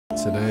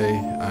Today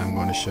I'm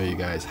going to show you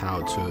guys how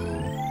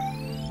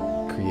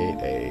to create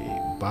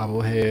a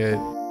bobblehead.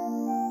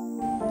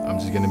 I'm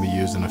just going to be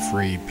using a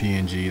free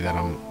PNG that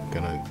I'm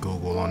going to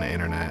Google on the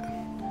internet,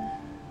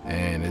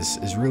 and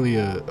it's really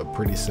a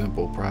pretty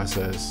simple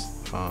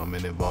process.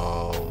 It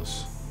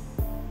involves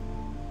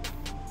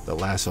the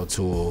lasso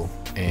tool,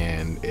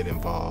 and it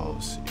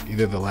involves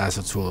either the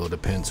lasso tool or the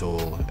pen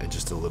tool and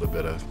just a little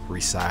bit of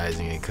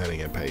resizing and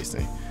cutting and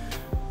pasting.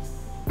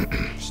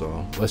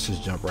 So let's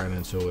just jump right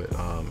into it.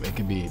 It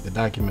can be, the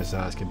document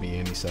size can be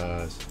any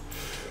size.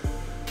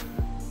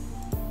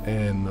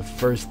 And the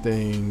first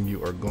thing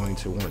you are going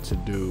to want to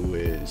do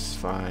is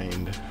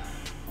find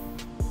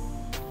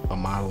a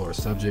model or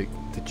subject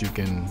that you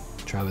can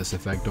try this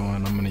effect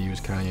on. I'm going to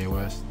use Kanye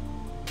West.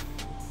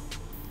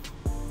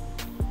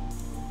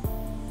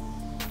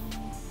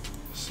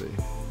 Let's see.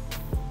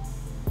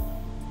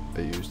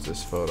 I used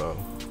this photo.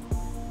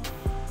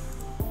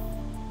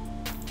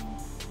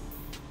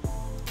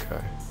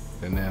 Okay,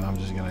 and then I'm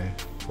just gonna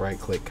right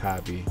click,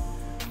 copy,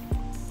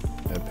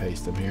 and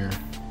paste them here.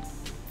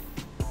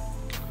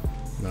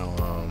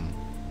 Now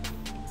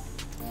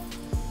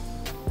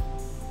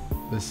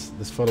this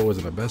photo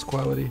wasn't the best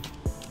quality,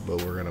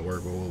 but we're gonna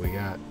work with what we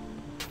got.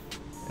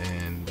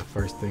 And the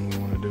first thing we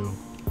want to do,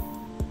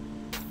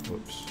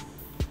 whoops,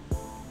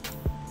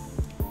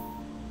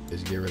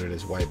 is get rid of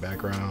this white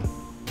background.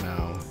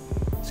 Now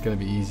it's gonna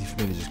be easy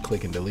for me to just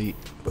click and delete,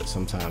 but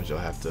sometimes you'll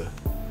have to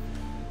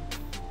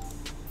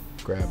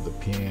grab the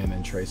pen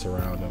and trace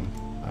around them.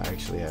 I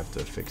actually have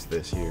to fix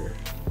this here.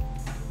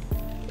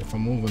 If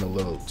I'm moving a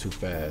little too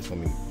fast, let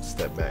me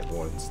step back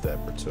one step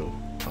or two.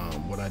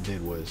 What I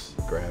did was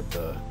grab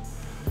the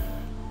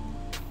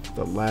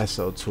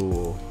lasso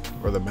tool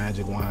or the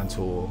magic wand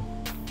tool,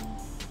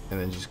 and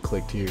then just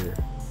clicked here.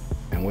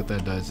 And what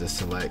that does is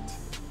select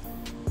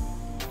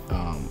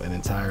an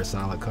entire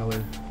solid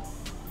color,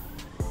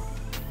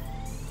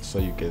 so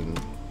you can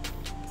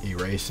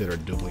erase it or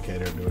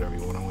duplicate it or do whatever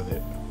you want with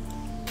it.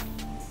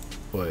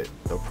 But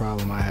the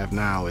problem I have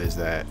now is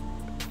that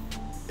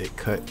it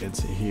cut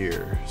into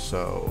here,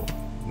 so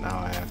now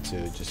I have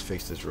to just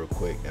fix this real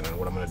quick. And then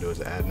what I'm going to do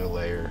is add a new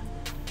layer,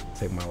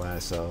 take my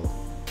lasso,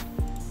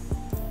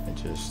 and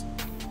just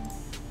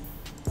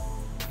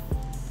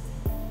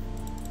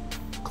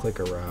click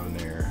around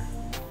there.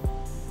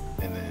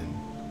 And then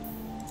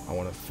I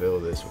want to fill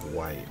this with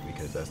white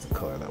because that's the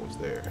color that was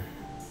there.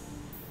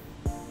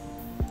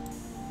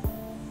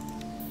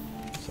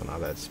 So now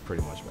that's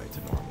pretty much back to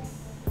normal.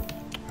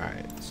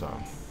 Alright, so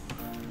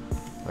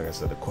like I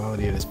said, the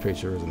quality of this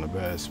picture isn't the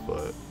best,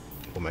 but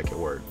we'll make it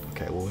work.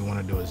 Okay, what we want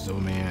to do is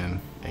zoom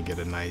in and get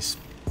a nice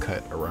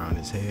cut around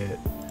his head.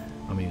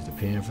 I'm gonna use the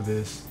pen for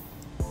this,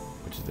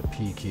 which is the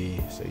P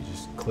key. So you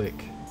just click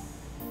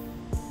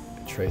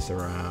and trace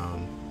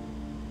around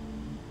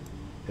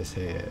his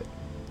head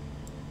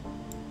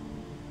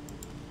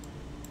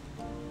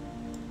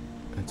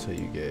until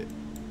you get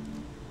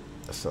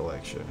a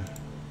selection.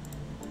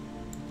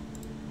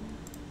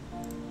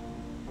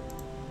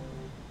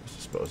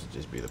 Supposed to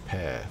just be the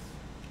path,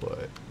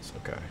 but it's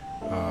okay.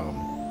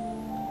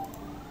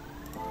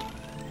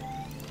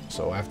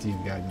 So after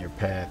you've gotten your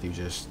path, you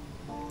just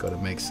go to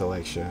make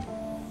selection,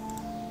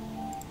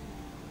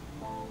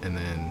 and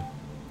then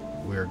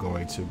we're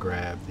going to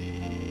grab the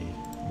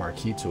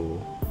marquee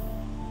tool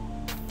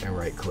and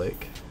right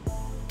click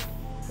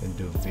and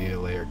do via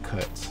layer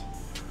cuts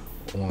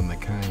on the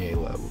Kanye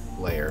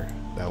layer.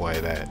 That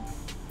way that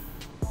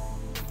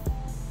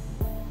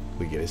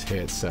we get his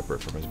head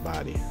separate from his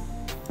body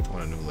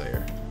on a new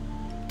layer.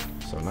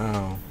 So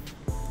now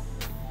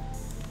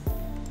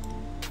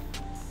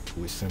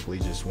we simply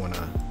just want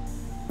to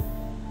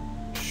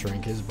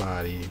shrink his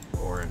body,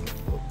 or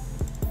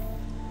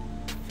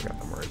forgot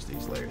to merge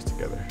these layers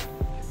together.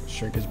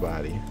 Shrink his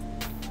body,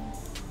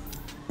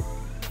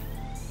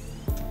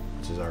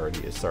 which is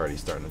already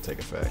starting to take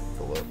effect.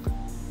 The look.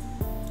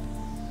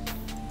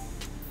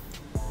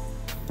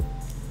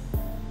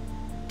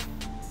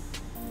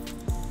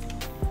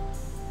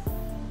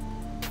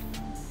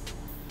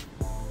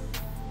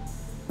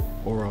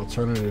 Or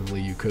alternatively,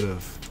 you could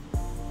have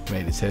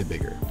made his head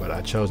bigger, but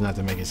I chose not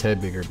to make his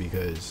head bigger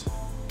because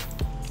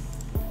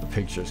the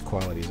picture's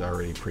quality is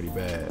already pretty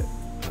bad,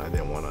 and I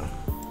didn't want to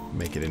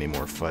make it any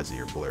more fuzzy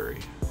or blurry.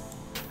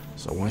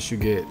 So once you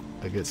get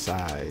a good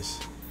size,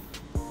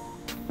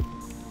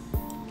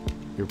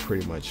 you're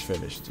pretty much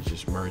finished. You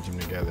just merge them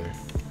together,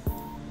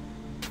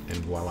 and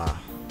voila,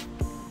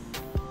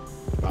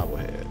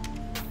 bobblehead.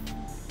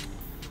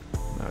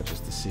 Now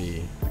just to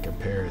see the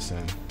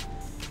comparison,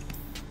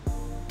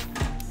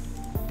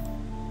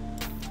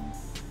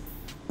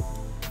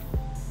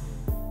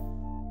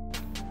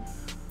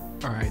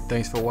 Alright,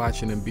 thanks for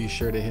watching, and be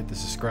sure to hit the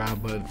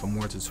subscribe button for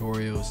more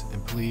tutorials,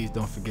 and please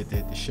don't forget to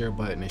hit the share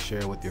button and share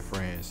it with your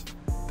friends.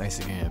 Thanks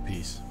again,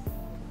 peace.